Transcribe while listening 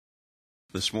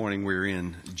This morning we're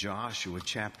in Joshua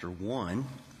chapter 1.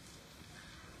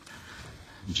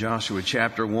 Joshua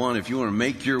chapter 1, if you want to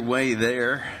make your way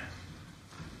there.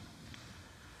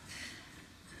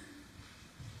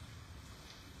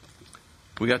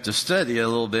 We got to study a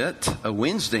little bit a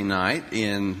Wednesday night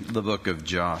in the book of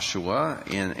Joshua.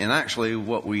 And actually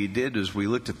what we did is we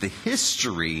looked at the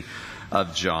history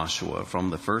of Joshua from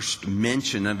the first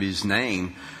mention of his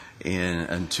name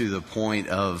and to the point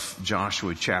of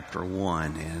Joshua chapter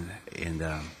 1. And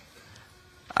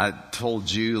I told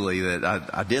Julie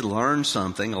that I did learn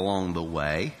something along the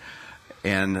way.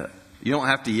 And you don't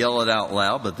have to yell it out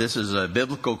loud, but this is a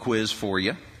biblical quiz for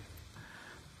you.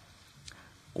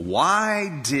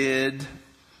 Why did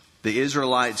the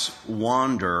Israelites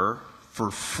wander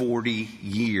for 40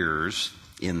 years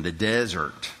in the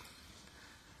desert?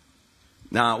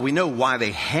 Now, we know why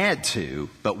they had to,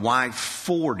 but why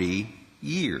 40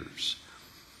 years?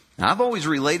 Now, I've always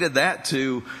related that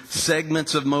to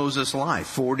segments of Moses' life.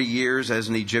 40 years as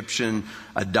an Egyptian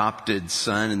adopted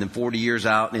son, and then 40 years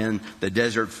out in the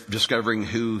desert discovering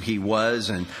who he was,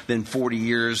 and then 40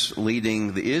 years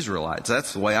leading the Israelites.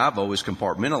 That's the way I've always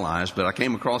compartmentalized, but I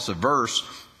came across a verse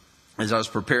as I was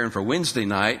preparing for Wednesday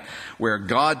night where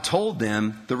God told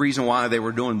them the reason why they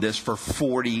were doing this for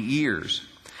 40 years.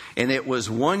 And it was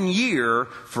 1 year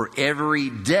for every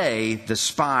day the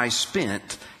spies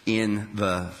spent in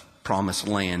the promised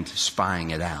land spying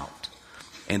it out.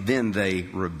 And then they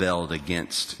rebelled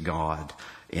against God.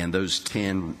 And those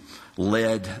 10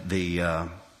 led the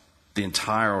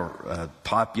entire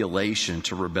population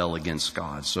to rebel against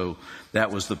God. So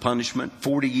that was the punishment.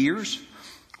 40 years,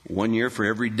 1 year for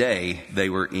every day they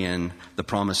were in the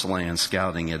promised land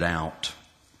scouting it out.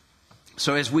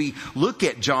 So as we look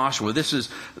at Joshua,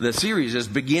 the series is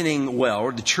beginning well,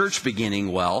 or the church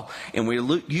beginning well, and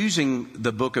we're using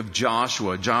the book of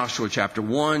Joshua chapter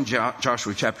 1,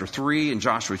 Joshua chapter 3, and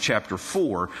Joshua chapter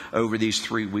 4 over these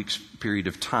 3 weeks period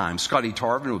of time. Scotty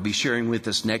Tarvin will be sharing with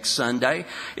us next Sunday,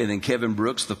 and then Kevin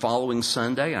Brooks the following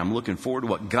Sunday. I'm looking forward to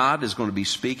what God is going to be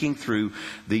speaking through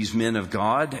these men of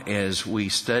God as we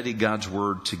study God's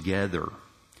Word together.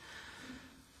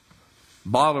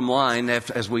 Bottom line,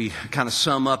 as we kind of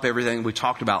sum up everything we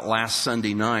talked about last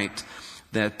Sunday night,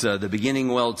 that the Beginning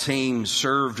Well team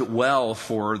served well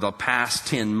for the past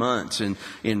 10 months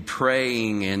in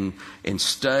praying and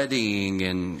studying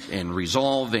and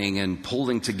resolving and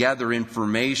pulling together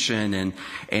information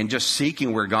and just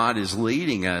seeking where God is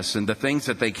leading us. And the things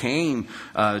that they came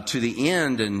to the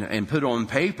end and put on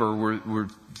paper were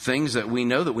things that we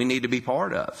know that we need to be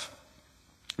part of.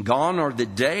 Gone are the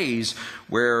days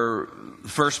where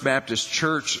First Baptist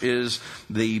Church is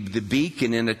the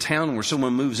beacon in a town where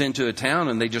someone moves into a town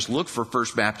and they just look for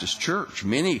First Baptist Church.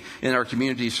 Many in our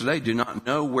communities today do not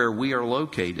know where we are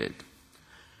located.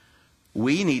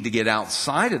 We need to get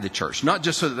outside of the church, not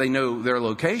just so that they know their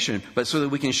location, but so that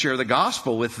we can share the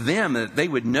gospel with them, that they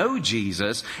would know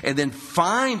Jesus and then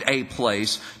find a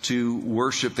place to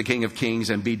worship the King of Kings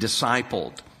and be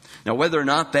discipled. Now, whether or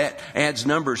not that adds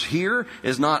numbers here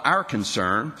is not our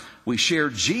concern. We share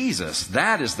Jesus.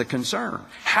 That is the concern.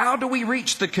 How do we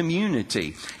reach the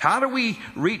community? How do we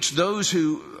reach those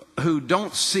who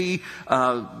don't see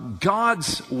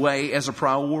God's way as a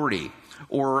priority,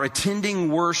 or attending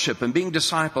worship and being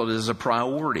discipled as a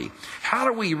priority? How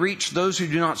do we reach those who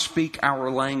do not speak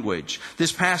our language?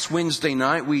 This past Wednesday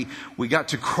night, we got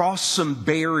to cross some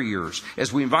barriers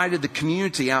as we invited the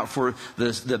community out for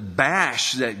the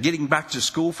bash, that getting back to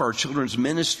school for our children's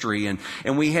ministry.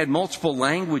 And we had multiple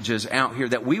languages out here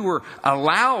that we were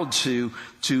allowed to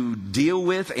deal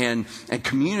with and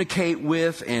communicate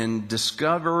with and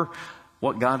discover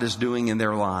what God is doing in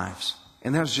their lives.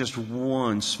 And that was just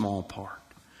one small part.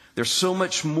 There's so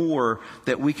much more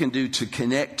that we can do to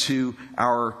connect to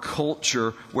our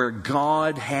culture where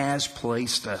God has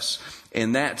placed us.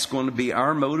 And that's going to be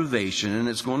our motivation, and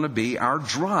it's going to be our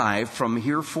drive from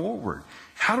here forward.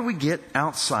 How do we get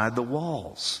outside the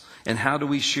walls? And how do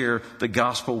we share the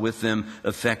gospel with them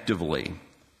effectively?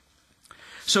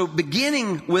 So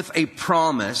beginning with a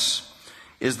promise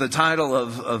is the title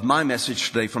of my message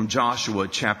today from Joshua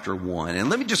chapter 1. And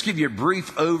let me just give you a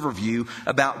brief overview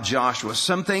about Joshua.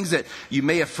 Some things that you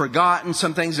may have forgotten,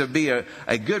 some things that would be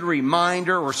a good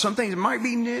reminder, or some things that might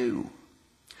be new.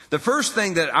 The first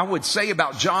thing that I would say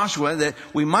about Joshua that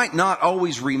we might not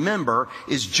always remember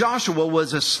is Joshua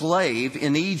was a slave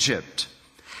in Egypt.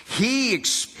 He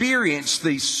experienced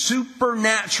the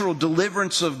supernatural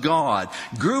deliverance of God,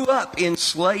 grew up in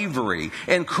slavery,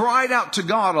 and cried out to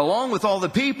God along with all the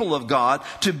people of God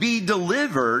to be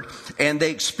delivered. And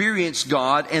they experienced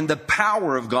God and the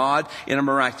power of God in a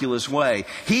miraculous way.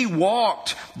 He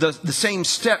walked the same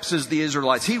steps as the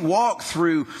Israelites. He walked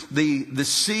through the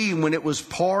sea when it was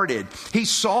parted. He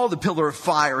saw the pillar of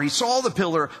fire. He saw the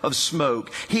pillar of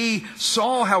smoke. He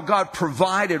saw how God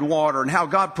provided water and how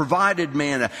God provided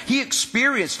manna. He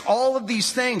experienced all of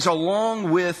these things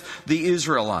along with the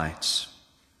Israelites.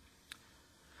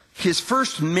 His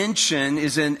first mention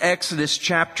is in Exodus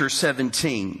chapter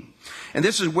 17. And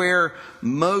this is where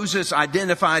Moses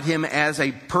identified him as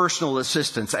a personal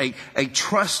assistant, a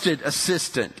trusted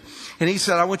assistant. And he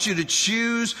said, I want you to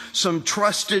choose some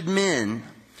trusted men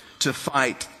to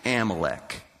fight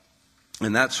Amalek.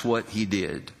 And that's what he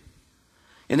did.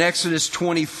 In Exodus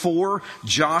 24,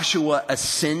 Joshua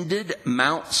ascended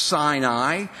Mount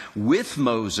Sinai with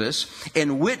Moses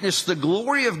and witnessed the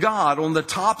glory of God on the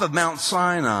top of Mount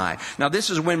Sinai. Now, this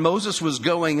is when Moses was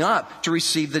going up to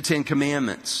receive the Ten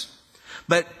Commandments.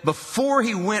 But before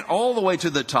he went all the way to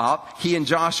the top, he and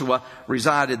Joshua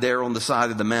resided there on the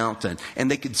side of the mountain.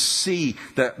 And they could see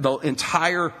the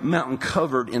entire mountain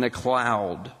covered in a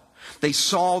cloud. They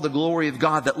saw the glory of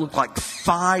God that looked like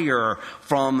fire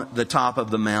from the top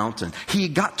of the mountain. He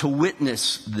got to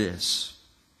witness this.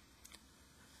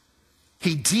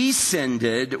 He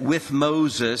descended with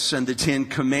Moses and the Ten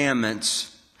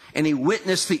Commandments, and he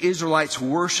witnessed the Israelites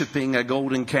worshiping a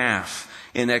golden calf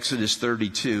in Exodus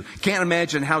 32. Can't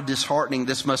imagine how disheartening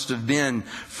this must have been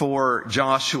for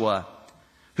Joshua,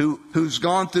 who's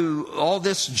gone through all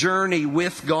this journey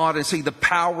with God and see the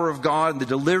power of God and the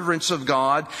deliverance of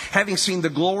God, having seen the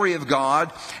glory of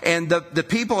God. And the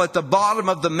people at the bottom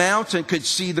of the mountain could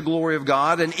see the glory of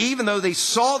God. And even though they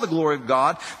saw the glory of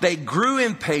God, they grew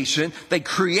impatient. They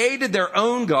created their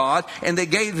own God, and they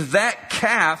gave that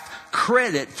calf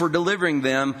credit for delivering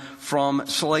them from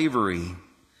slavery.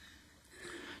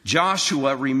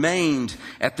 Joshua remained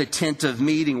at the tent of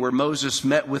meeting where Moses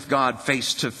met with God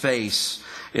face to face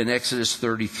in Exodus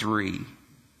 33.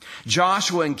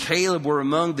 Joshua and Caleb were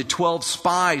among the 12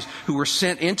 spies who were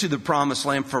sent into the promised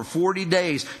land for 40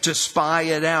 days to spy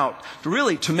it out,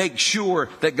 really to make sure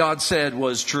that God said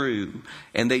was true.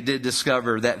 And they did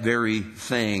discover that very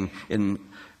thing in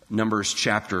Numbers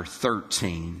chapter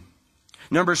 13.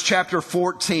 Numbers chapter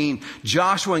 14,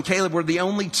 Joshua and Caleb were the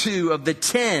only two of the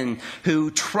 10 who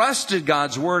trusted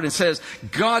God's word and says,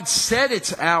 God said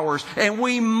it's ours and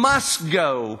we must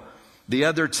go. The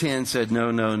other 10 said,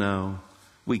 no,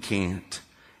 we can't.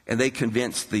 And they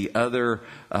convinced the other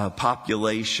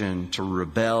population to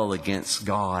rebel against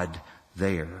God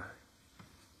there.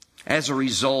 As a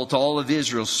result, all of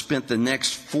Israel spent the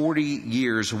next 40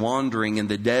 years wandering in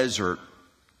the desert.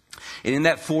 And in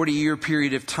that 40-year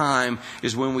period of time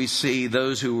is when we see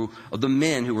the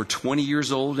men who were 20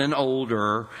 years old and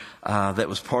older, that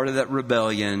was part of that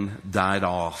rebellion, died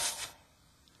off.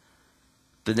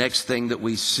 The next thing that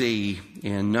we see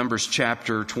in Numbers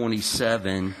chapter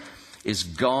 27 is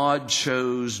God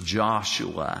chose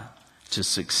Joshua to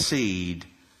succeed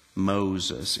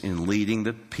Moses in leading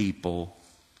the people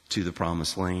to the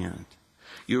promised land.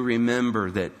 You remember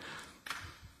that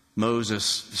Moses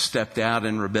stepped out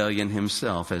in rebellion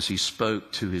himself as he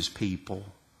spoke to his people.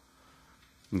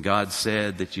 And God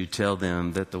said that you tell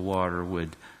them that the water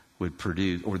would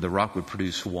produce, or the rock would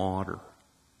produce water.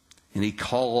 And he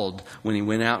called, when he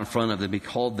went out in front of them, he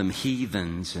called them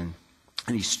heathens, and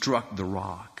he struck the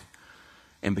rock.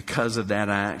 And because of that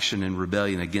action and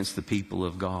rebellion against the people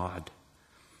of God,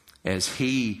 as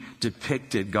he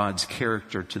depicted God's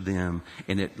character to them,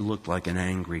 and it looked like an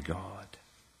angry God,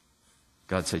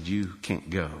 God said, you can't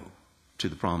go to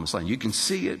the promised land. You can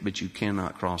see it, but you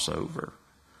cannot cross over.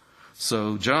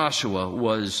 So Joshua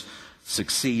was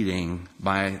succeeding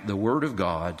by the word of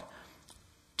God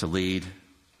to lead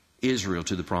Israel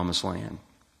to the promised land.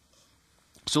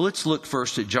 So let's look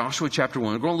first at Joshua chapter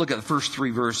 1. We're going to look at the first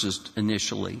 3 verses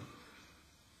initially.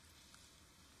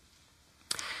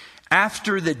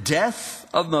 After the death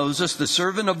of Moses, the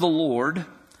servant of the Lord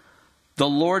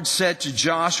said to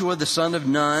Joshua, the son of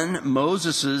Nun,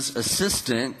 Moses'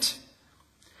 assistant,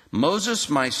 Moses,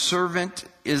 my servant,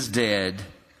 is dead.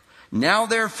 Now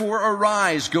therefore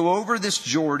arise, go over this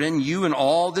Jordan, you and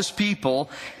all this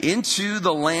people, into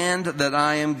the land that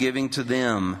I am giving to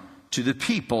them, to the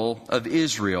people of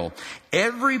Israel.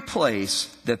 Every place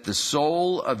that the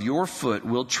sole of your foot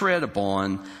will tread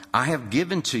upon, I have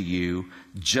given to you,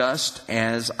 just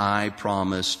as I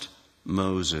promised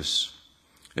Moses.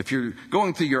 If you're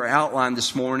going through your outline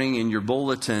this morning in your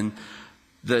bulletin,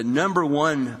 the number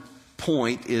one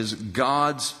point is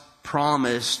God's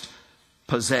promised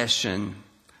possession.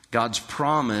 God's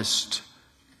promised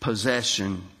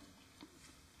possession.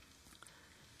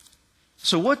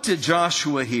 So what did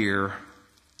Joshua hear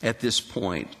at this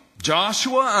point?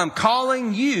 Joshua, I'm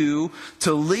calling you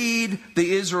to lead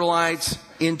the Israelites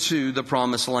into the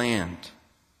promised land.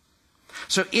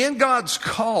 So in God's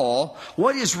call,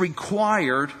 what is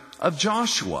required of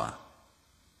Joshua?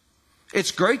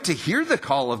 It's great to hear the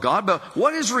call of God, but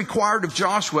what is required of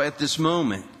Joshua at this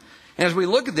moment? And as we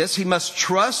look at this, he must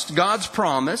trust God's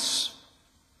promise.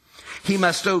 He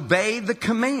must obey the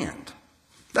command.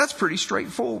 That's pretty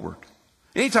straightforward.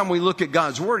 Anytime we look at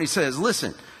God's word, he says,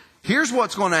 listen, here's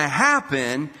what's going to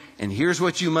happen, and here's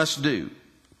what you must do.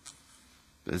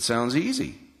 It sounds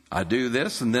easy. I do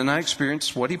this, and then I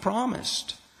experience what he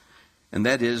promised. And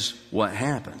that is what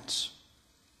happens.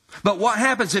 But what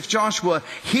happens if Joshua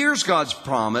hears God's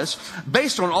promise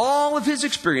based on all of his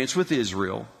experience with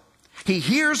Israel? He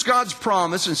hears God's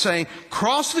promise and saying,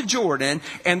 cross the Jordan,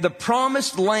 and the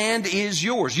promised land is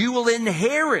yours. You will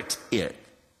inherit it.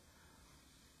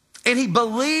 And he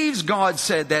believes God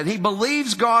said that. He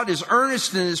believes God is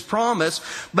earnest in his promise,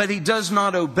 but he does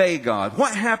not obey God.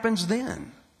 What happens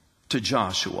then to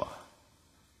Joshua?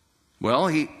 Well,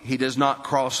 he does not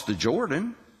cross the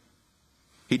Jordan.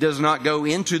 He does not go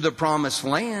into the promised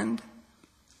land.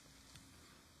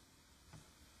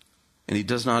 And he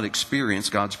does not experience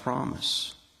God's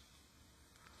promise.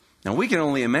 Now, we can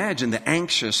only imagine the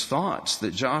anxious thoughts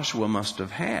that Joshua must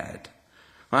have had.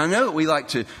 I know that we like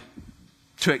to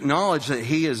acknowledge that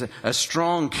he is a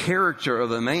strong character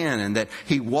of a man and that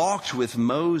he walked with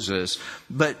Moses.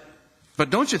 But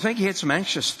don't you think he had some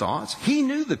anxious thoughts? He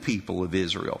knew the people of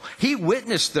Israel. He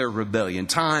witnessed their rebellion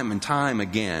time and time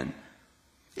again.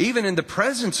 Even in the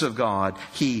presence of God,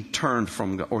 they turned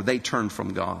from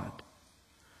God.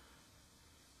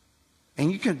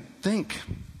 And you could think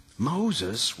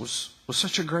Moses was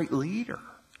such a great leader.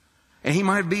 And he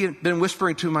might have been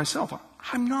whispering to himself,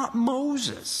 I'm not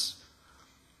Moses.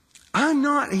 I'm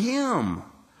not him.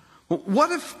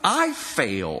 What if I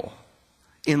fail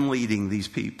in leading these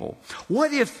people?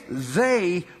 What if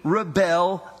they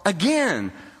rebel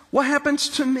again? What happens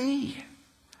to me?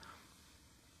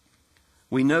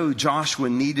 We know Joshua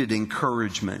needed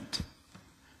encouragement.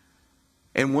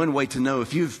 And one way to know,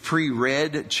 if you've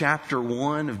pre-read chapter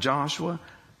 1 of Joshua,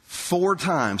 4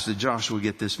 times did Joshua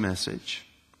get this message.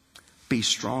 Be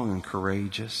strong and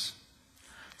courageous.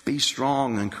 Be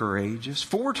strong and courageous.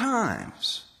 4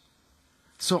 times.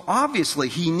 So obviously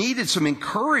he needed some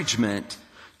encouragement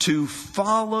to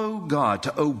follow God,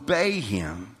 to obey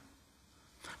him.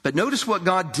 But notice what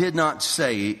God did not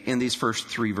say in these first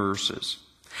 3 verses.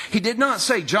 He did not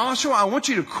say, Joshua, I want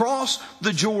you to cross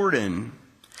the Jordan.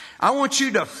 I want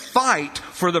you to fight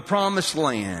for the promised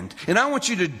land. And I want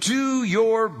you to do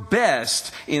your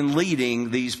best in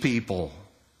leading these people.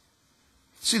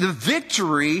 See, the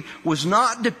victory was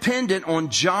not dependent on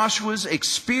Joshua's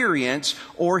experience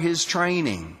or his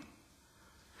training.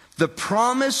 The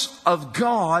promise of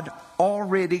God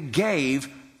already gave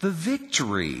the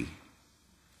victory.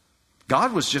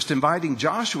 God was just inviting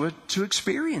Joshua to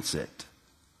experience it.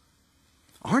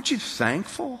 Aren't you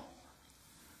thankful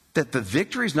that the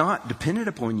victory is not dependent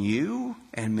upon you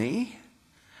and me?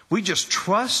 We just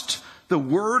trust the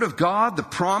Word of God, the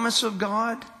promise of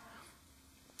God.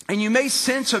 And you may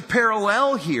sense a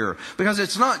parallel here because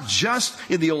it's not just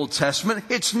in the Old Testament.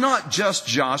 It's not just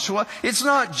Joshua. It's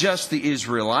not just the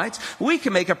Israelites. We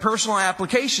can make a personal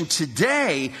application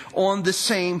today on the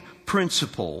same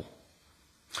principle.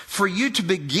 For you to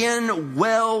begin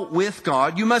well with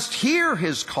God, you must hear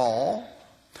His call.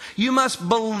 You must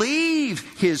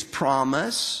believe His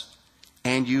promise,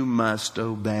 and you must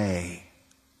obey.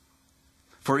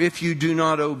 For if you do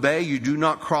not obey, you do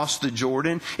not cross the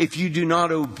Jordan. If you do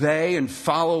not obey and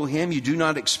follow Him, you do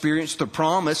not experience the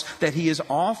promise that He has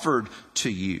offered to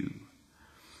you.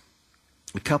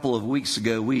 A couple of weeks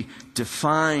ago, we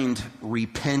defined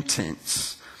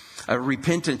repentance.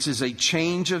 Repentance is a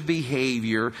change of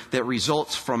behavior that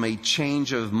results from a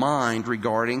change of mind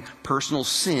regarding personal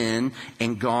sin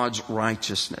and God's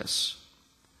righteousness.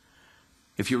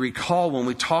 If you recall, when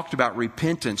we talked about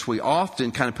repentance, we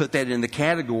often kind of put that in the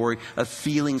category of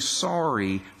feeling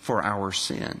sorry for our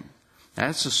sin.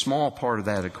 That's a small part of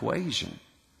that equation.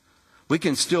 We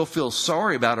can still feel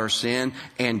sorry about our sin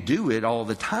and do it all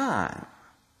the time.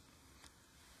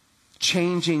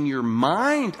 Changing your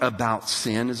mind about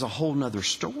sin is a whole nother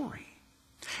story.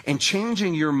 And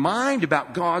changing your mind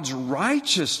about God's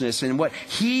righteousness and what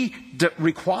He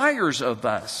requires of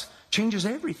us changes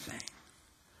everything.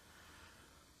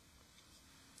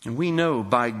 And we know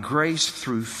by grace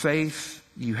through faith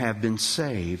you have been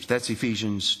saved. That's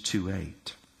Ephesians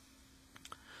 2:8.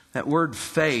 That word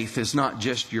faith is not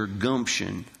just your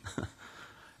gumption.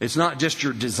 It's not just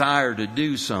your desire to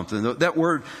do something. That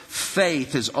word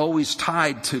faith is always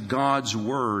tied to God's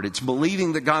Word. It's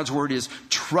believing that God's Word is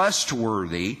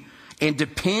trustworthy and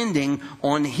depending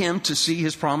on Him to see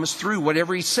His promise through,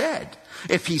 whatever He said.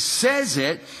 If He says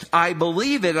it, I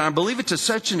believe it, and I believe it to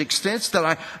such an extent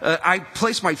that I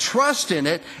place my trust in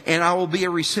it, and I will be a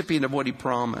recipient of what He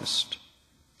promised.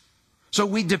 So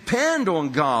we depend on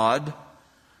God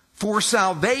for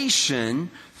salvation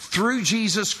through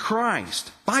Jesus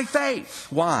Christ by faith.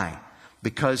 Why?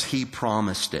 Because He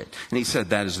promised it. And He said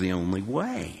that is the only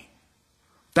way.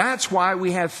 That's why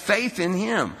we have faith in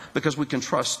Him, because we can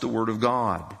trust the Word of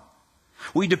God.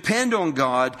 We depend on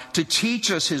God to teach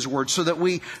us His Word so that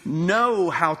we know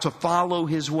how to follow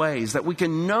His ways, that we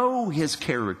can know His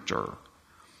character.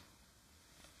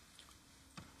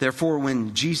 Therefore,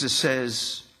 when Jesus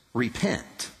says,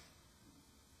 repent,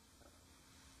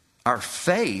 our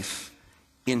faith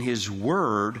in His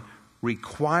Word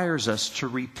requires us to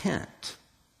repent.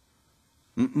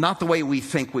 Not the way we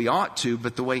think we ought to,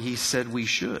 but the way He said we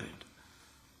should.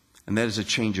 And that is a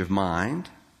change of mind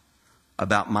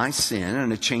about my sin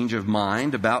and a change of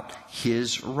mind about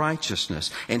His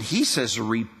righteousness. And He says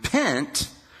repent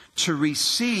to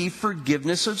receive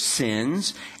forgiveness of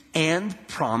sins and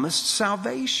promised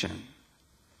salvation.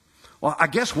 Well, I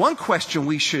guess one question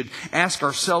we should ask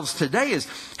ourselves today is,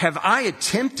 have I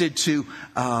attempted to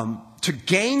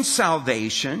gain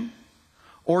salvation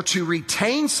or to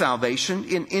retain salvation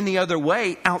in any other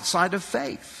way outside of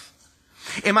faith?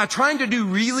 Am I trying to do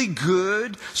really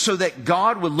good so that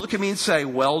God would look at me and say,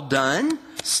 well done,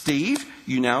 Steve,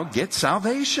 you now get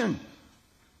salvation?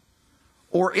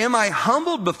 Or am I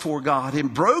humbled before God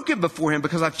and broken before Him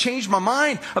because I've changed my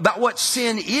mind about what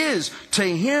sin is to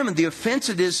Him and the offense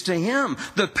it is to Him,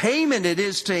 the payment it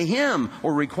is to Him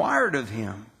or required of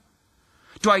Him?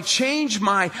 Do I change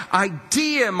my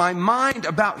idea, my mind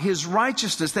about His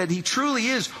righteousness, that He truly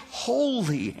is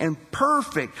holy and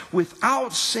perfect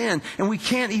without sin, and we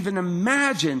can't even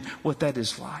imagine what that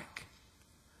is like?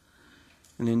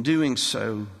 And in doing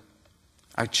so,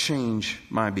 I change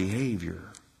my behavior.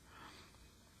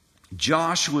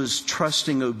 Joshua's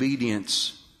trusting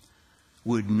obedience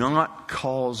would not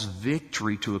cause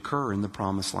victory to occur in the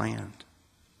promised land.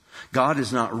 God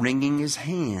is not wringing His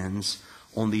hands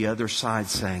on the other side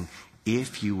saying,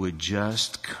 if you would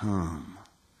just come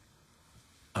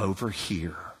over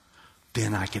here,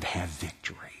 then I could have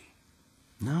victory.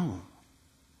 No.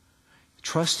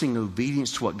 Trusting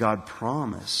obedience to what God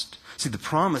promised. See, the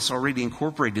promise already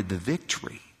incorporated the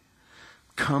victory.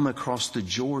 Come across the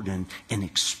Jordan and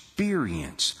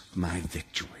experience my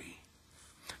victory.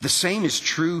 The same is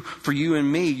true for you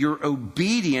and me. Your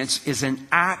obedience is an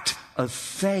act of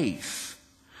faith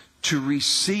to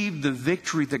receive the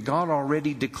victory that God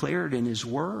already declared in His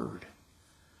Word.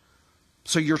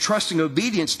 So your trusting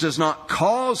obedience does not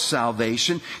cause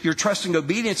salvation. Your trusting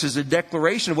obedience is a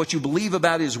declaration of what you believe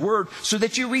about His Word so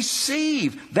that you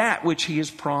receive that which He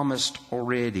has promised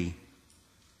already.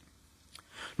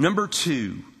 Number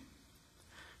 2,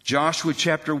 Joshua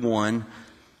chapter 1,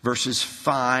 verses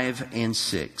 5 and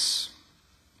 6.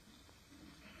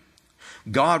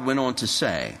 God went on to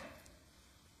say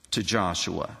to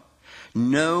Joshua,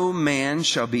 no man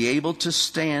shall be able to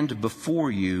stand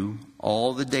before you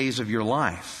all the days of your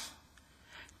life.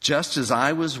 Just as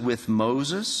I was with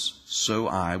Moses, so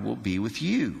I will be with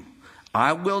you.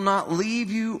 I will not leave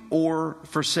you or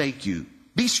forsake you.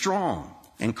 Be strong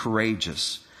and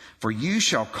courageous, for you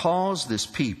shall cause this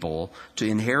people to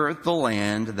inherit the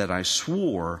land that I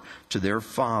swore to their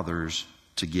fathers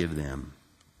to give them.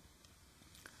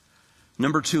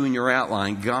 Number 2 in your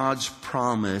outline, God's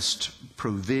promised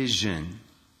provision.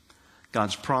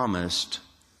 God's promised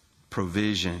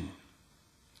provision.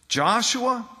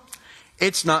 Joshua,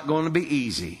 it's not going to be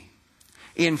easy.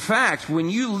 In fact, when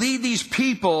you lead these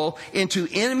people into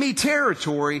enemy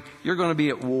territory, you're going to be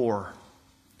at war.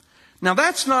 Now,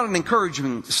 that's not an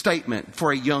encouraging statement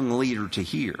for a young leader to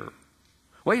hear.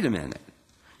 Wait a minute.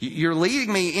 You're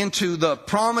leading me into the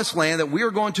promised land that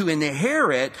we're going to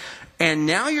inherit, and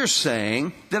now you're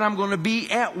saying that I'm going to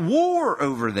be at war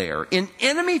over there in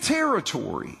enemy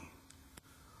territory.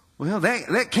 Well,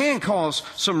 that can cause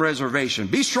some reservation.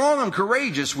 Be strong and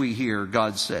courageous, we hear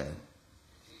God said.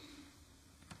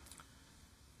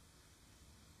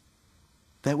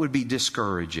 That would be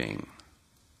discouraging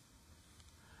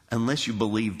unless you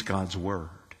believed God's Word.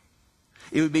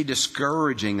 It would be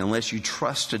discouraging unless you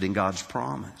trusted in God's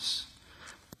promise.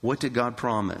 What did God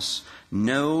promise?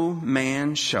 No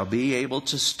man shall be able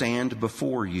to stand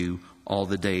before you all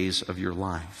the days of your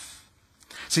life.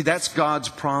 See, that's God's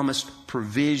promised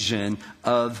provision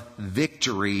of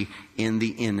victory in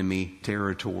the enemy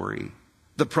territory,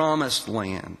 the promised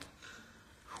land.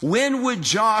 When would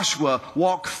Joshua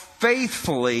walk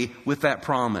faithfully with that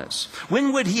promise?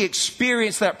 When would he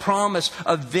experience that promise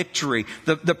of victory,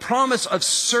 the promise of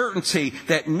certainty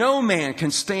that no man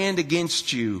can stand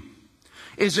against you?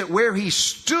 Is it where he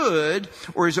stood,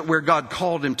 or is it where God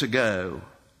called him to go?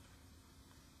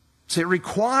 So it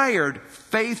required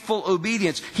faithful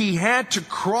obedience. He had to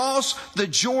cross the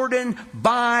Jordan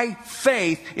by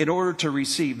faith in order to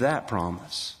receive that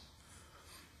promise.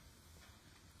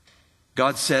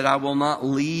 God said, I will not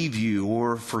leave you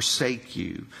or forsake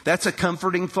you. That's a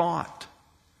comforting thought,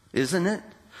 isn't it?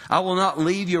 I will not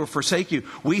leave you or forsake you.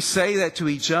 We say that to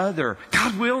each other.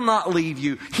 God will not leave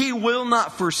you. He will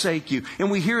not forsake you. And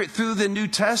we hear it through the New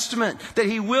Testament that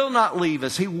He will not leave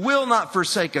us. He will not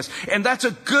forsake us. And that's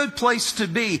a good place to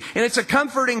be. And it's a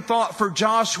comforting thought for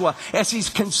Joshua as he's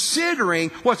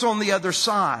considering what's on the other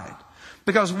side.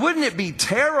 Because wouldn't it be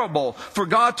terrible for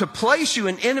God to place you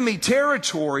in enemy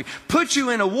territory, put you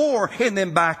in a war, and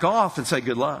then back off and say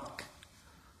good luck?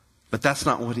 But that's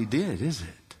not what He did, is it?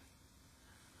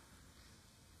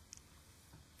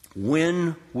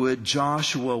 When would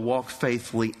Joshua walk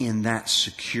faithfully in that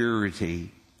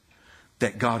security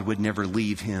that God would never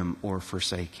leave him or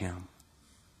forsake him?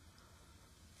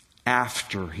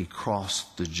 After he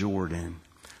crossed the Jordan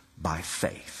by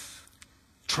faith,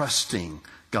 trusting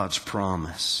God's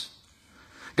promise.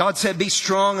 God said, be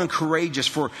strong and courageous,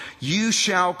 for you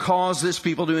shall cause this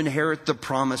people to inherit the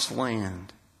promised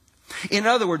land. In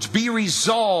other words, be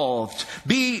resolved,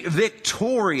 be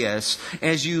victorious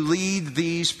as you lead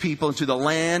these people into the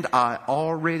land I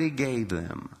already gave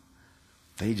them.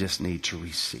 They just need to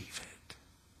receive it.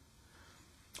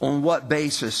 On what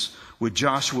basis would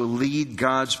Joshua lead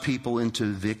God's people into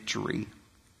victory?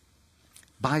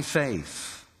 By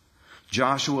faith.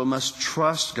 Joshua must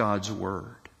trust God's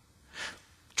word.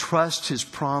 Trust His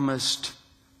promised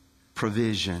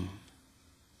provision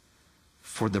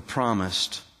for the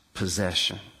promised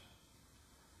possession.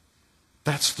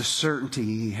 That's the certainty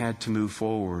he had to move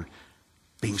forward,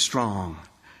 being strong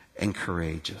and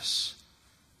courageous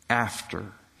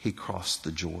after he crossed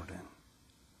the Jordan.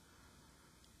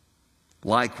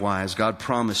 Likewise, God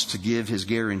promised to give His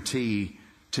guarantee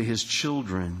to His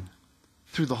children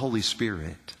through the Holy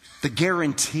Spirit. The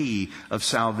guarantee of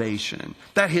salvation.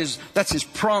 That's His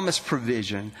promised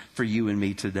provision for you and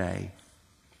me today.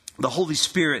 The Holy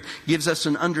Spirit gives us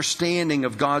an understanding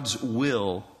of God's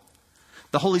will.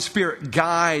 The Holy Spirit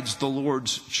guides the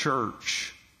Lord's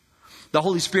church. The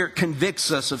Holy Spirit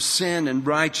convicts us of sin and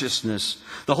righteousness.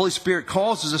 The Holy Spirit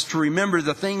causes us to remember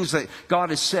the things that God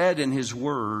has said in His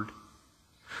Word.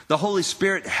 The Holy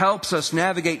Spirit helps us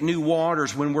navigate new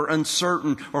waters when we're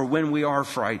uncertain or when we are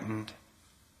frightened.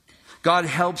 God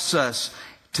helps us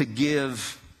to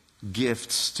give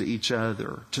gifts to each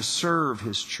other, to serve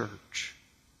His church.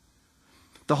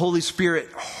 The Holy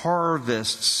Spirit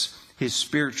harvests His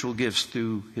spiritual gifts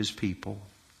through His people.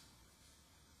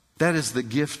 That is the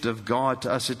gift of God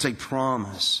to us. It's a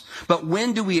promise. But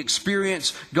when do we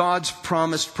experience God's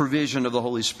promised provision of the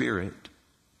Holy Spirit?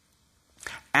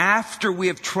 After we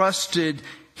have trusted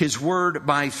His word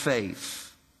by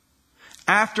faith.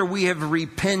 After we have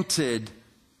repented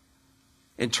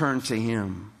and turned to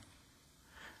Him.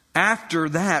 After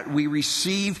that, we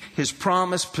receive His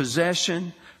promised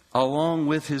possession along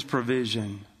with His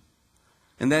provision.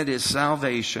 And that is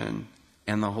salvation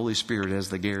and the Holy Spirit as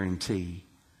the guarantee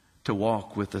to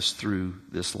walk with us through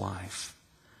this life.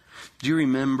 Do you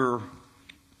remember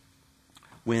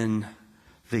when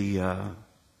the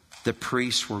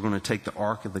priests were going to take the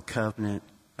Ark of the Covenant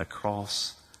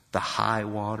across the high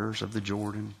waters of the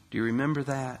Jordan? Do you remember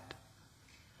that?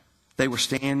 They were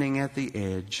standing at the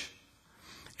edge,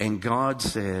 and God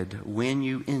said, when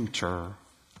you enter,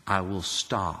 I will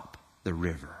stop the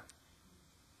river.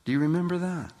 Do you remember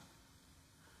that?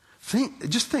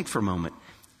 Just think for a moment.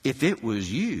 If it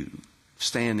was you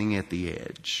standing at the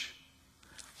edge,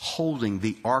 holding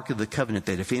the Ark of the Covenant,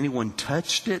 that if anyone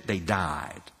touched it, they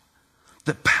died.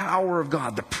 The power of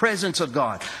God, the presence of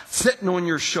God, sitting on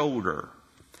your shoulder.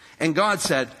 And God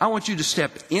said, I want you to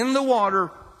step in the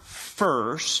water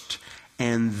first,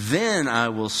 and then I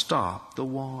will stop the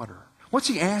water. What's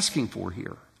He asking for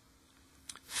here?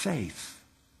 Faith.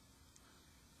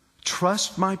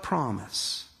 Trust my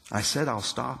promise. I said I'll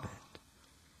stop it.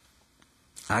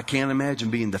 I can't imagine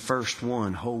being the first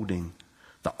one holding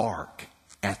the ark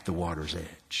at the water's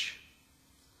edge.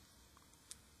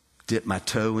 Dip my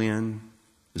toe in.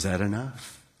 Is that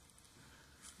enough?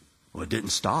 Well, it didn't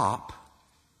stop.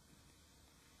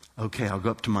 Okay, I'll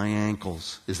go up to my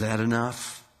ankles. Is that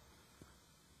enough?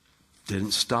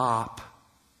 Didn't stop.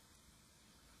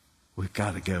 We've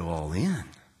got to go all in.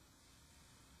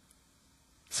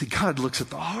 See, God looks at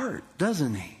the heart,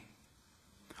 doesn't He?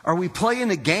 Are we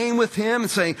playing a game with Him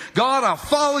and saying, God, I'll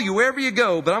follow you wherever you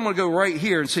go, but I'm going to go right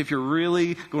here and see if you're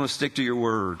really going to stick to your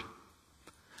word.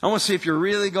 I want to see if you're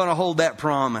really going to hold that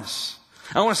promise.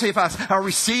 I want to see if I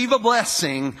receive a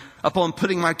blessing upon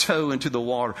putting my toe into the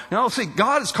water. Now, see,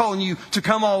 God is calling you to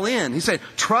come all in. He said,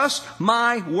 trust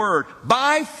my word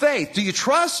by faith. Do you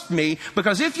trust me?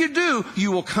 Because if you do,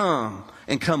 you will come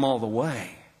and come all the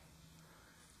way.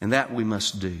 And that we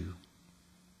must do.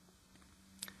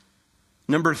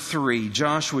 Number 3,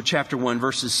 Joshua chapter 1,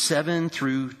 verses 7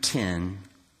 through 10.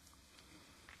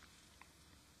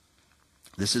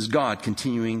 This is God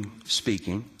continuing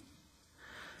speaking.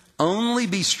 Only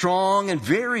be strong and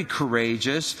very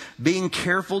courageous, being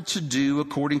careful to do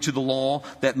according to the law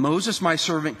that Moses my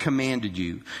servant commanded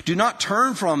you. Do not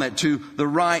turn from it to the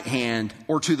right hand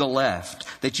or to the left,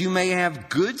 that you may have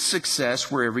good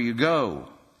success wherever you go.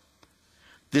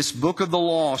 This book of the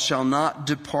law shall not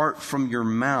depart from your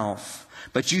mouth,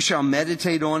 but you shall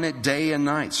meditate on it day and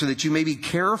night, so that you may be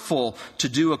careful to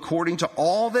do according to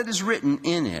all that is written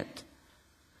in it.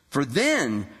 For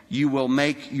then you will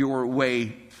make your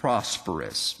way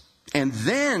prosperous, and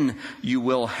then you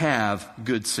will have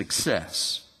good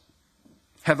success.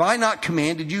 Have I not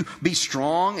commanded you, be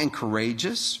strong and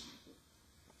courageous?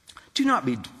 Do not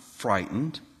be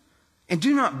frightened, and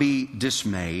do not be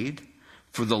dismayed,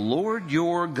 for the Lord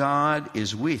your God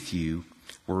is with you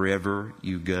wherever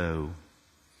you go.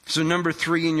 So number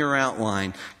 3 in your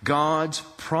outline, God's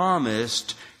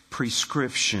promised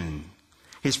prescription.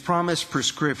 His promised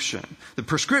prescription. The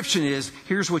prescription is,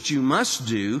 here's what you must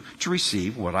do to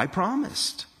receive what I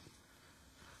promised.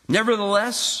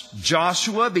 Nevertheless,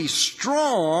 Joshua, be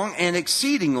strong and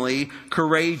exceedingly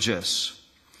courageous.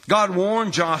 God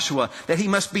warned Joshua that he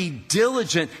must be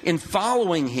diligent in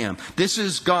following him. This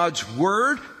is God's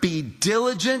word. Be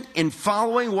diligent in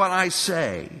following what I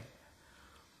say.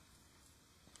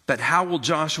 But how will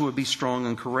Joshua be strong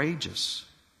and courageous?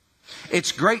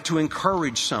 It's great to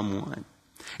encourage someone.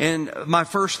 And my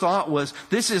first thought was,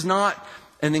 this is not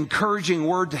an encouraging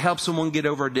word to help someone get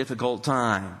over a difficult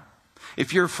time.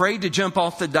 If you're afraid to jump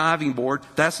off the diving board,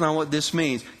 that's not what this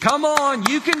means. Come on,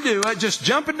 you can do it. Just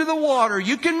jump into the water.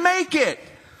 You can make it.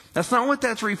 That's not what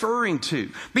that's referring to.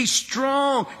 Be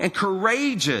strong and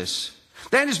courageous.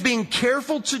 That is being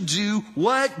careful to do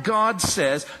what God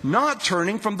says, not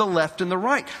turning from the left and the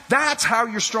right. That's how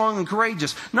you're strong and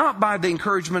courageous. Not by the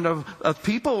encouragement of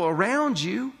people around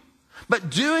you, but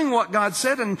doing what God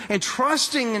said and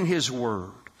trusting in His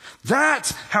word.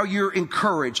 That's how you're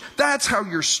encouraged. That's how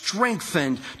you're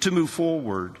strengthened to move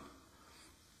forward.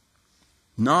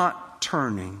 Not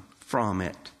turning from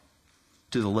it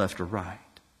to the left or right.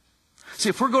 See,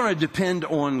 if we're going to depend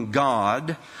on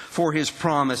God for His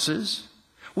promises,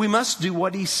 we must do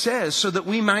what He says so that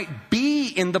we might be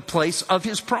in the place of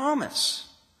His promise.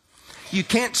 You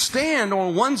can't stand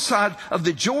on one side of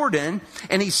the Jordan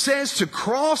and He says to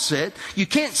cross it. You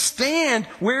can't stand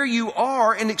where you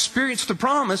are and experience the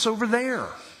promise over there.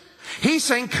 He's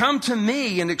saying, come to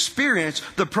me and experience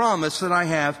the promise that I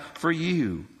have for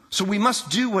you. So we must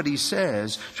do what He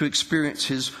says to experience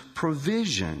His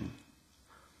provision.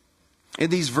 In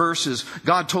these verses,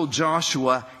 God told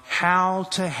Joshua how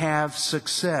to have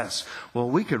success. Well,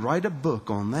 we could write a book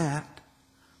on that.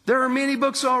 There are many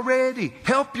books already.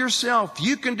 Help yourself.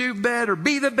 You can do better.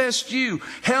 Be the best you.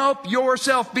 Help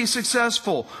yourself be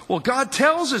successful. Well, God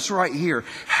tells us right here,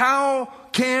 how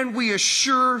can we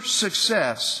assure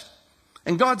success?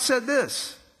 And God said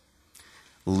this,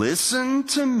 listen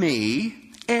to me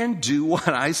and do what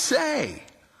I say.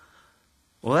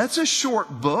 Well, that's a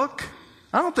short book.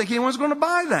 I don't think anyone's going to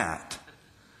buy that.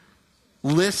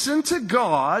 Listen to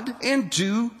God and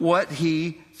do what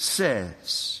He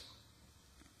says.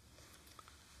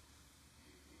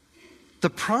 The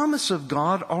promise of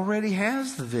God already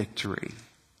has the victory.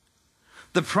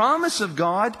 The promise of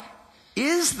God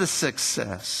is the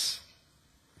success.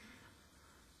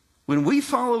 When we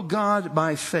follow God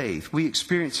by faith, we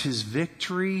experience His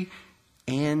victory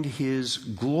and His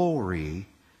glory,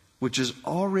 which is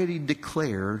already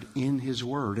declared in His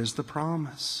word as the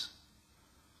promise.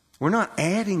 We're not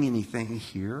adding anything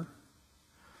here.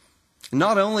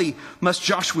 Not only must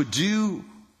Joshua do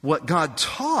what God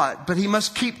taught, but he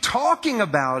must keep talking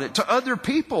about it to other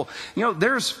people. You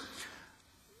know,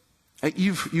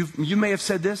 you may have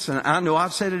said this, and I know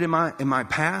I've said it in my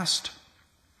past.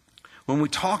 When we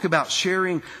talk about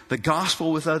sharing the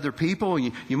gospel with other people,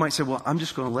 you might say, well, I'm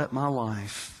just going to let my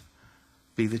life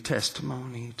be the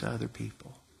testimony to other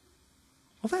people.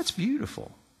 Well, that's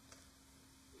beautiful.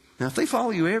 Now, if they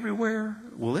follow you everywhere,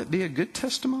 will it be a good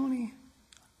testimony?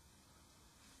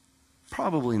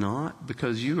 Probably not,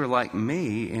 because you are like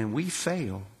me and we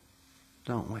fail,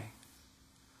 don't we?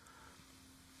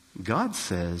 God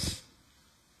says,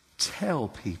 tell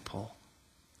people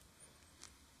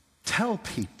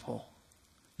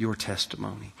your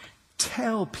testimony.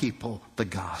 Tell people the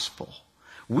gospel.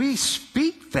 We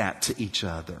speak that to each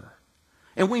other.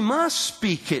 And we must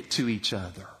speak it to each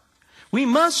other. We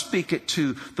must speak it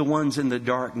to the ones in the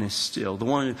darkness still, the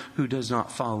one who does not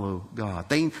follow God.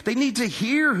 They need to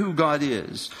hear who God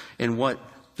is and what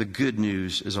the good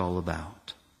news is all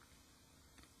about.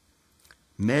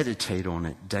 Meditate on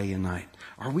it day and night.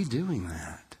 Are we doing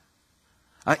that?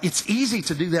 It's easy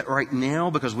to do that right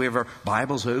now because we have our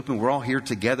Bibles open. We're all here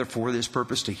together for this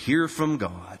purpose, to hear from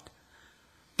God.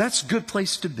 That's a good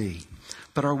place to be.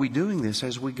 But are we doing this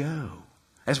as we go?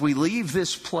 As we leave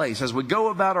this place, as we go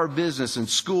about our business and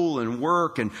school and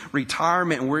work and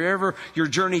retirement and wherever your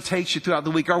journey takes you throughout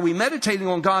the week, are we meditating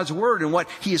on God's Word and what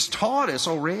He has taught us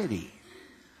already?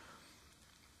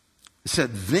 It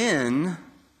said, then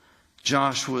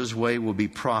Joshua's way will be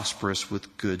prosperous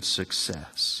with good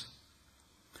success.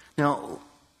 Now,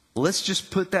 let's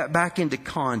just put that back into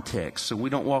context so we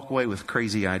don't walk away with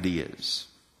crazy ideas.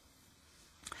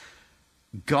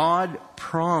 God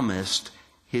promised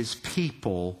His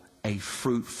people a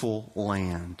fruitful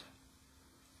land.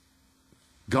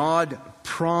 God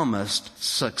promised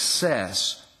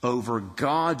success over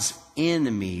God's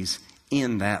enemies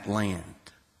in that land.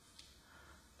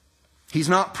 He's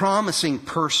not promising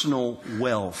personal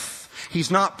wealth. He's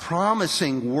not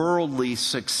promising worldly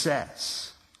success.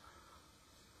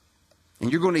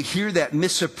 And you're going to hear that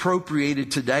misappropriated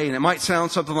today, and it might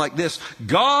sound something like this.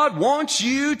 God wants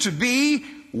you to be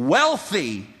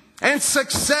wealthy and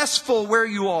successful where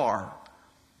you are.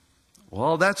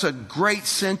 Well, that's a great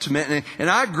sentiment, and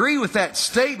I agree with that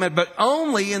statement, but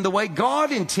only in the way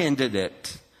God intended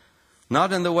it,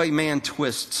 not in the way man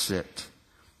twists it.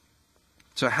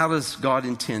 So how does God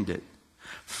intend it?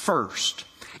 First,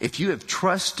 if you have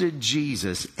trusted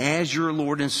Jesus as your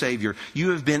Lord and Savior, you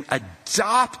have been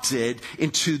adopted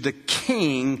into the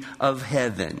King of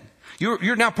Heaven.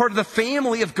 You're now part of the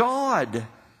family of God.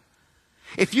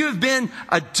 If you have been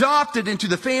adopted into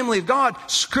the family of God,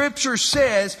 Scripture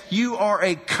says you are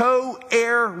a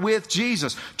co-heir with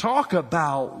Jesus. Talk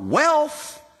about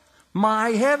wealth. My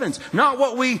heavens. Not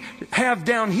what we have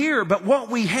down here, but what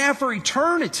we have for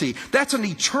eternity. That's an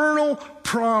eternal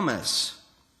promise.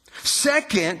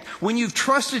 Second, when you've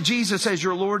trusted Jesus as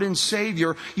your Lord and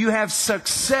Savior, you have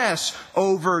success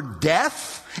over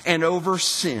death and over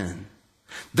sin.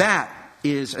 That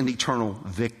is an eternal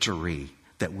victory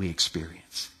that we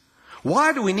experience.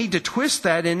 Why do we need to twist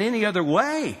that in any other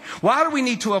way? Why do we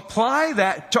need to apply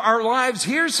that to our lives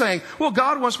here saying, well,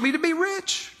 God wants me to be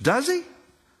rich? Does He?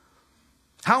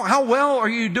 How well are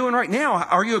you doing right now?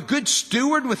 Are you a good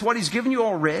steward with what He's given you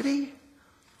already?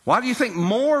 Why do you think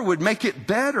more would make it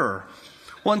better?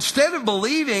 Well, instead of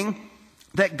believing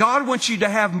that God wants you to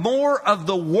have more of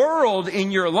the world in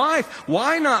your life,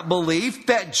 why not believe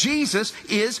that Jesus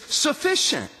is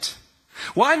sufficient?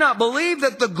 Why not believe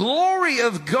that the glory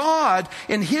of God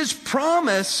and His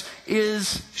promise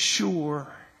is sure?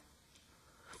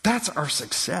 That's our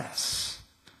success.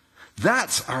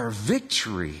 That's our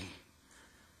victory.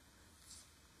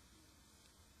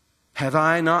 Have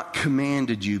I not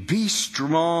commanded you? Be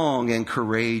strong and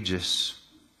courageous.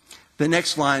 The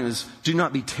next line is, do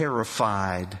not be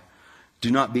terrified.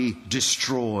 Do not be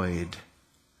destroyed.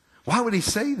 Why would He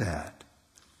say that?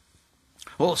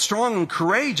 Well, strong and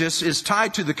courageous is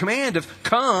tied to the command of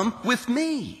come with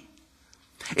me.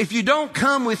 If you don't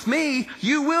come with me,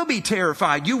 you will be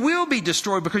terrified. You will be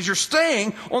destroyed because you're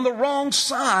staying on the wrong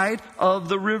side of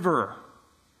the river.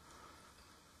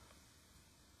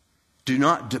 Do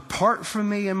not depart from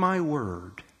me and my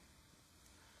word.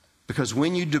 Because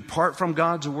when you depart from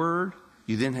God's word,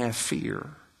 you then have fear.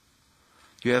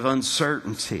 You have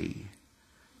uncertainty.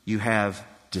 You have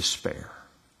despair.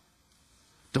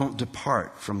 Don't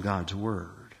depart from God's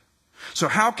word. So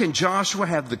how can Joshua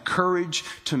have the courage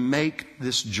to make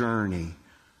this journey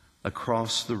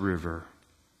across the river?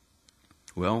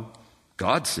 Well,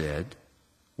 God said,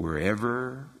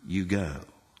 wherever you go,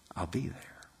 I'll be there.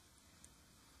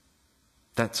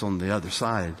 That's on the other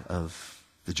side of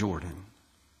the Jordan.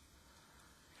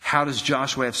 How does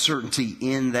Joshua have certainty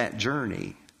in that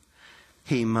journey?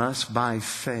 He must, by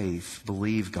faith,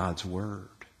 believe God's word.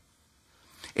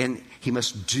 And he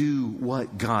must do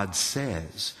what God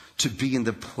says to be in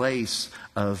the place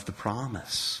of the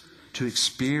promise, to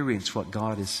experience what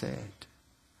God has said.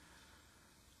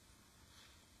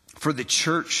 For the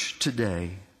church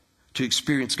today to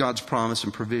experience God's promise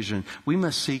and provision, we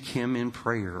must seek Him in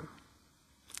prayer.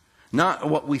 Not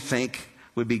what we think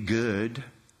would be good,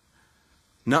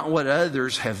 not what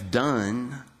others have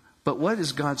done, but what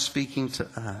is God speaking to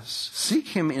us? Seek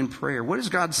Him in prayer. What is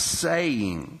God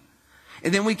saying?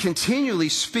 And then we continually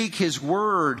speak His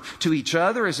word to each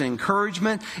other as an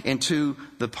encouragement and to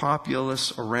the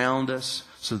populace around us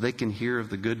so they can hear of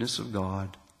the goodness of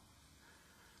God.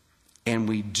 And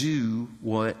we do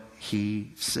what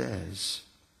He says.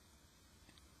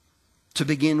 To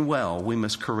begin well, we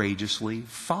must courageously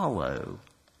follow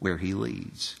where He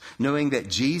leads, knowing that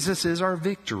Jesus is our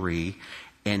victory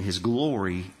and His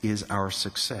glory is our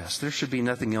success. There should be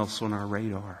nothing else on our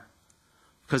radar,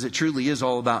 because it truly is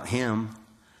all about Him.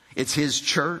 It's His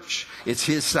church. It's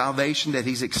His salvation that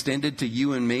He's extended to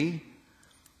you and me.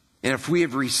 And if we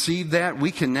have received that,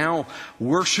 we can now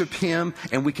worship Him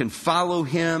and we can follow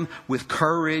Him with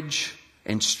courage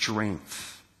and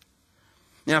strength.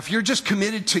 Now, if you're just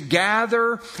committed to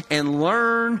gather and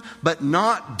learn, but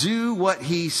not do what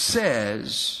He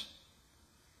says,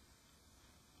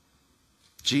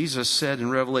 Jesus said in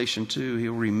Revelation 2,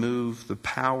 He'll remove the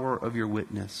power of your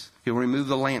witness. He'll remove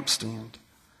the lampstand.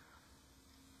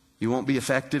 You won't be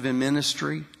effective in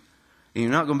ministry. And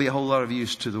you're not going to be a whole lot of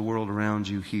use to the world around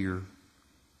you here.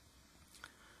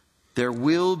 There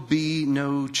will be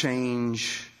no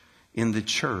change in the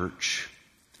church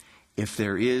if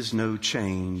there is no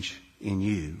change in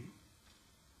you.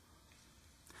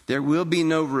 There will be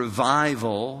no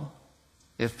revival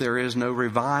if there is no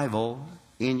revival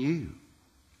in you.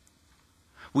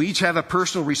 We each have a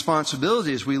personal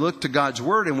responsibility as we look to God's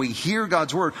Word and we hear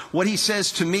God's Word. What He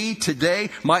says to me today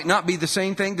might not be the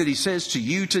same thing that He says to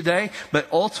you today, but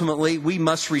ultimately we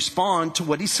must respond to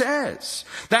what He says.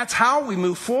 That's how we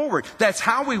move forward. That's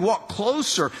how we walk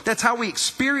closer. That's how we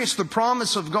experience the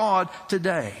promise of God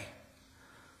today.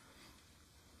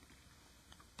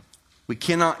 We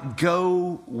cannot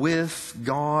go with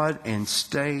God and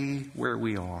stay where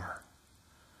we are.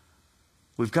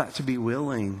 We've got to be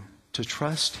willing to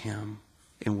trust Him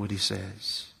in what He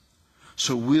says.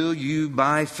 So will you,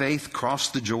 by faith, cross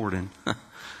the Jordan?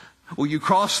 Will you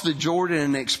cross the Jordan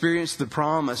and experience the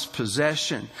promised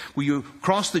possession? Will you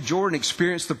cross the Jordan and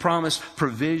experience the promised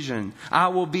provision? I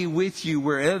will be with you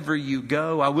wherever you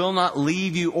go. I will not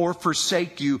leave you or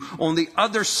forsake you. On the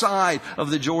other side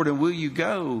of the Jordan, will you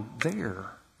go there?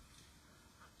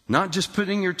 Not just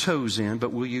putting your toes in,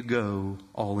 but will you go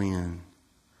all in?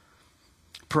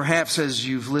 Perhaps as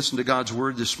you've listened to God's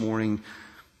Word this morning,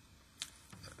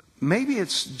 maybe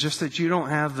it's just that you don't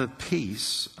have the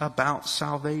peace about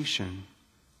salvation.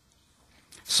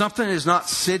 Something is not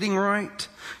sitting right.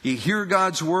 You hear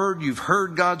God's Word, you've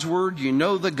heard God's Word, you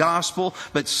know the gospel,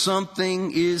 but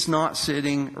something is not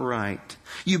sitting right.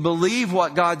 You believe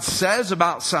what God says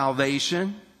about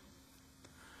salvation,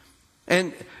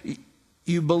 and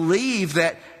you believe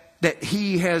that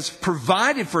He has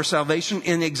provided for salvation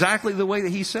in exactly the way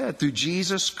that He said, through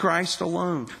Jesus Christ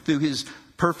alone, through His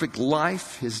perfect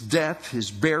life, His death, His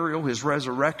burial, His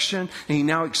resurrection. And He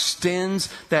now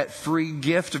extends that free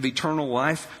gift of eternal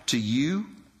life to you.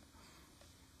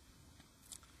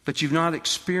 But you've not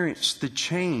experienced the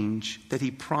change that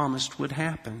He promised would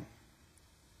happen.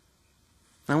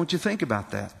 I want you to think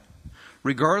about that.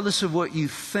 Regardless of what you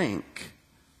think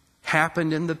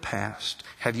happened in the past,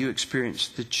 have you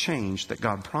experienced the change that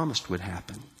God promised would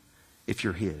happen if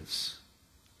you're His?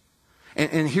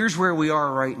 And here's where we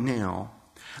are right now.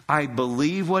 I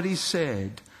believe what He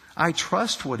said. I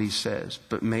trust what He says.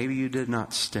 But maybe you did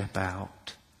not step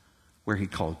out where He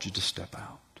called you to step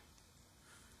out.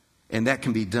 And that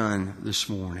can be done this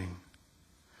morning.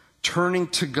 Turning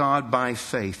to God by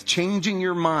faith. Changing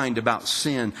your mind about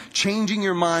sin. Changing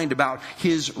your mind about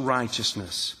His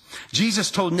righteousness.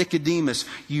 Jesus told Nicodemus,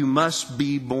 you must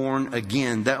be born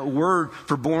again. That word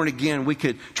for born again, we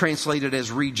could translate it as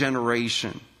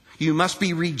regeneration. You must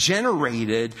be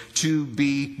regenerated to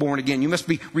be born again. You must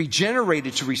be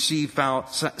regenerated to receive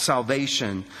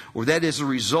salvation, or that is a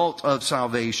result of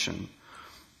salvation.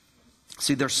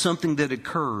 See, there's something that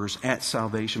occurs at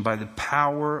salvation by the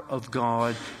power of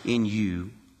God in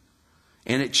you.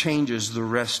 And it changes the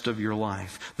rest of your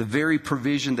life. The very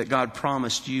provision that God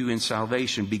promised you in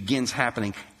salvation begins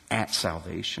happening at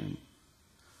salvation.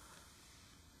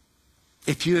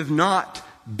 If you have not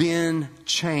been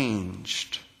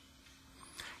changed,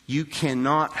 you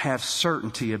cannot have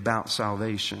certainty about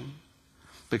salvation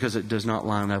because it does not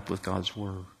line up with God's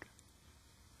Word.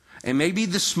 And maybe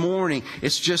this morning,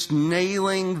 it's just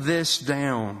nailing this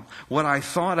down. What I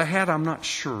thought I had, I'm not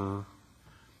sure.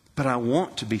 But I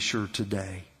want to be sure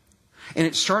today. And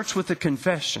it starts with a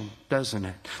confession, doesn't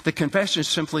it? The confession is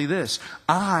simply this: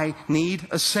 I need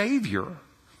a Savior.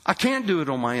 I can't do it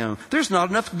on my own. There's not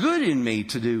enough good in me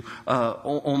to do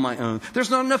on my own. There's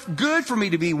not enough good for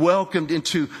me to be welcomed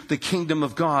into the kingdom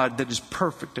of God that is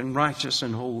perfect and righteous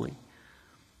and holy.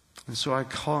 And so I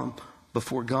come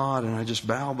before God and I just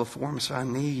bow before Him and say, I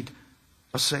need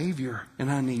a Savior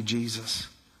and I need Jesus.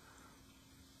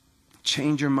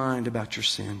 Change your mind about your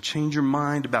sin. Change your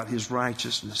mind about His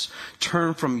righteousness.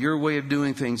 Turn from your way of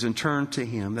doing things and turn to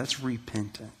Him. That's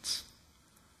repentance.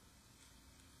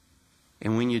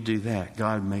 And when you do that,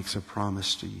 God makes a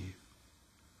promise to you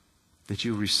that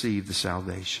you'll receive the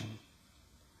salvation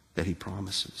that He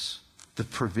promises. The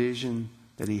provision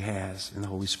that He has in the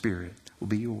Holy Spirit will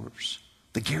be yours.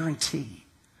 The guarantee.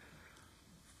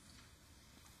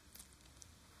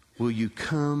 Will you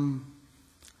come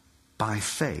by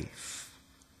faith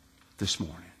this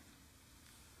morning?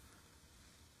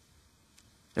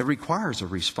 It requires a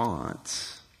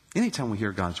response. Anytime we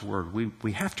hear God's word,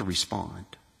 we have to respond.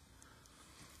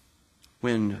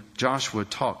 When Joshua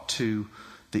talked to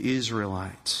the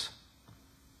Israelites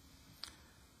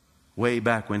way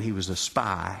back when he was a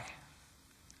spy,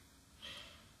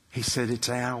 he said, it's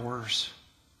ours.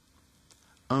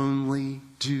 Only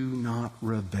do not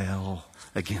rebel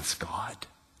against God.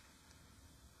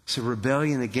 So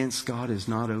rebellion against God is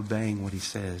not obeying what He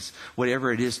says.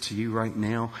 Whatever it is to you right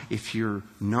now, if you're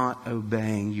not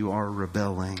obeying, you are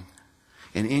rebelling.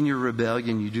 And in your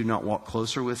rebellion, you do not walk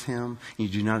closer with Him. You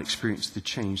do not experience the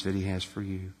change that He has for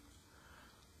you.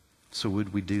 So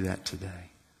would we do that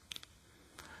today?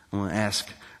 I want to ask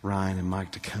Ryan and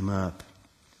Mike to come up.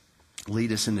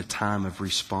 Lead us in a time of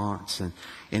response. And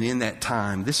in that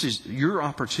time, this is your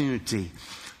opportunity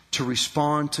to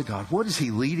respond to God. What is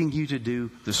He leading you to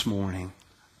do this morning?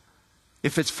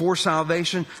 If it's for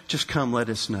salvation, just come let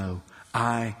us know.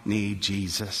 I need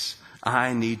Jesus.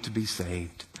 I need to be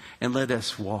saved. And let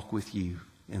us walk with you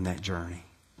in that journey.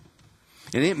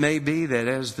 And it may be that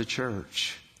as the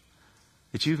church,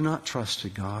 that you've not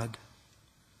trusted God.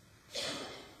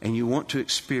 And you want to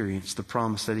experience the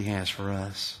promise that He has for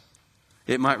us.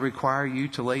 It might require you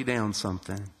to lay down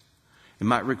something. It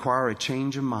might require a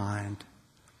change of mind.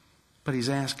 But He's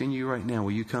asking you right now,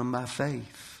 will you come by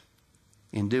faith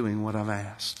in doing what I've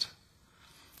asked?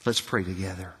 Let's pray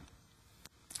together.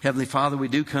 Heavenly Father, we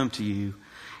do come to you,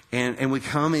 and we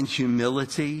come in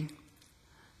humility,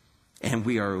 and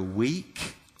we are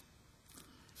weak.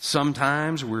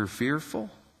 Sometimes we're fearful.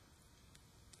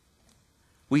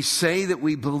 We say that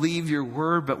we believe your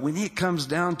word, but when it comes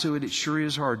down to it, it sure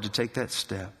is hard to take that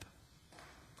step.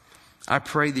 I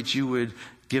pray that you would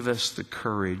give us the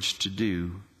courage to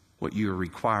do what you are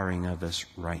requiring of us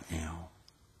right now.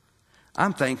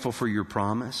 I'm thankful for your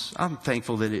promise. I'm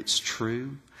thankful that it's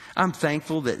true. I'm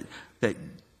thankful that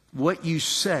what you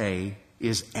say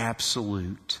is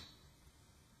absolute.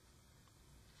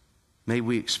 May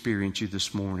we experience you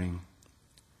this morning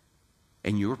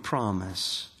and your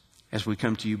promise as we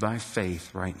come to you by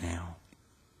faith right now.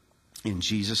 In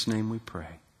Jesus' name we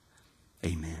pray.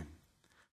 Amen.